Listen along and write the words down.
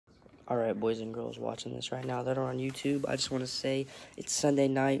Alright, boys and girls watching this right now that are on YouTube, I just want to say it's Sunday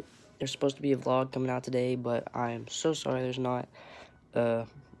night. There's supposed to be a vlog coming out today, but I am so sorry there's not.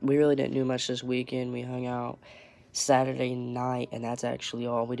 We really didn't do much this weekend. We hung out Saturday night, and that's actually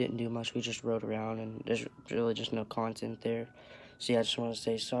all. We didn't do much. We just rode around, and there's really just no content there. So, yeah, I just want to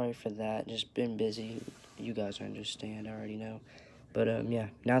say sorry for that. Just been busy. You guys understand. I already know. But, yeah,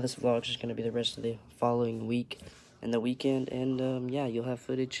 now this vlog is just going to be the rest of the following week and the weekend. And, yeah, you'll have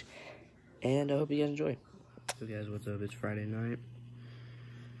footage. And I hope you guys enjoy. So, guys, what's up? It's Friday night.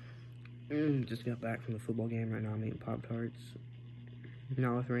 Just got back from the football game. Right now I'm eating Pop-Tarts.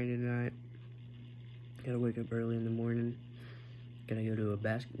 Not with Randy tonight. Gotta wake up early in the morning. Gonna go to a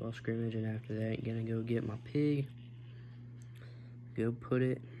basketball scrimmage, and after that, gonna go get my pig. Go put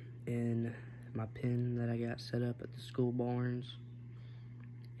it in my pen that I got set up at the school barns.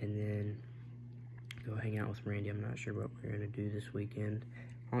 And then go hang out with Randy. I'm not sure what we're gonna do this weekend.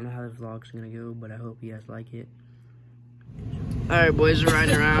 I don't know how this vlog's gonna go, but I hope you guys like it. Alright, boys, we're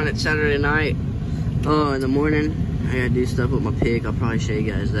riding around. It's Saturday night. In the morning, I gotta do stuff with my pig. I'll probably show you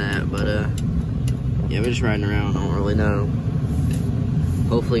guys that, but yeah, we're just riding around. I don't really know.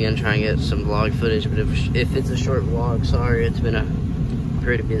 Hopefully gonna try and get some vlog footage, but if it's a short vlog, sorry, it's been a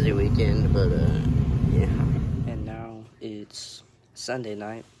pretty busy weekend, but yeah. And now it's Sunday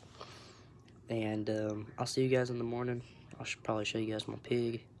night, and I'll see you guys in the morning. I should probably show you guys my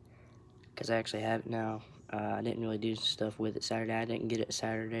pig, because I actually have it now. I didn't really do stuff with it Saturday. I didn't get it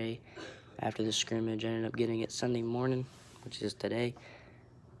Saturday after the scrimmage. I ended up getting it Sunday morning, which is today.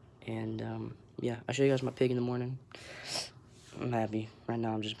 And, yeah, I'll show you guys my pig in the morning. I'm happy. Right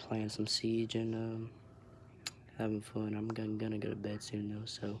now I'm just playing some Siege and having fun. I'm gonna go to bed soon, though.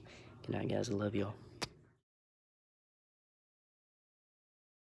 So, good night, guys. I love y'all.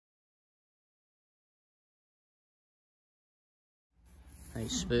 Hey,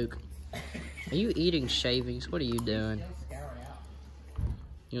 Spook. Are you eating shavings? What are you doing?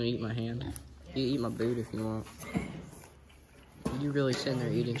 You wanna eat my hand? You eat my boot if you want. Are you really sitting there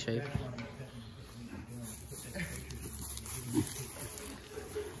eating shavings?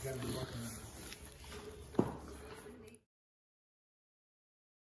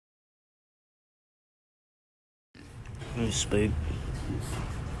 You Spook.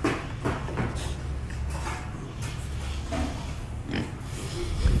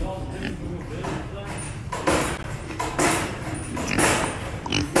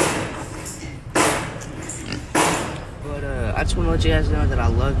 I just want to let you guys know that I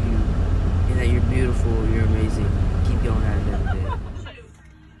love you and that you're beautiful, you're amazing. Keep going at it every day.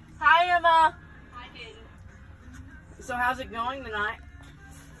 Hi, Emma. Hi, Katie. So how's it going tonight?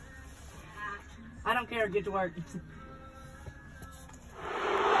 I don't care. Get to work. Safety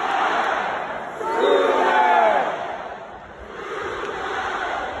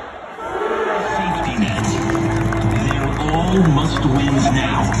net. They're all must-wins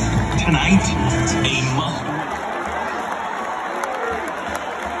now. Tonight, a must-win.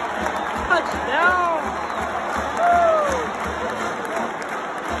 Touchdown!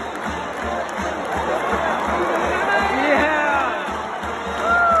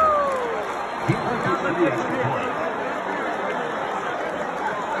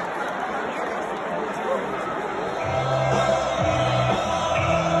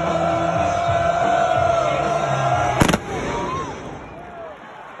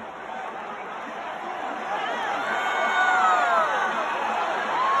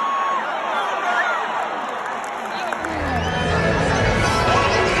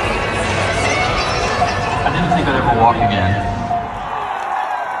 I didn't think I'd ever walk again.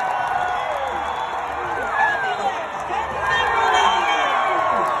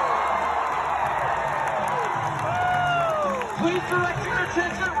 Please direct your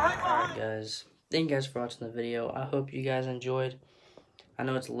attention right behind. Guys, thank you guys for watching the video. I hope you guys enjoyed. I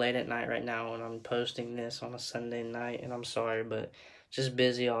know it's late at night right now when I'm posting this on a Sunday night, and I'm sorry, but just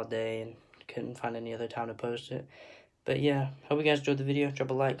busy all day and couldn't find any other time to post it. But yeah, hope you guys enjoyed the video. Drop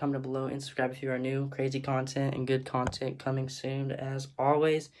a like, comment below, and subscribe if you are new. Crazy content and good content coming soon as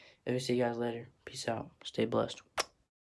always. And we'll see you guys later. Peace out. Stay blessed.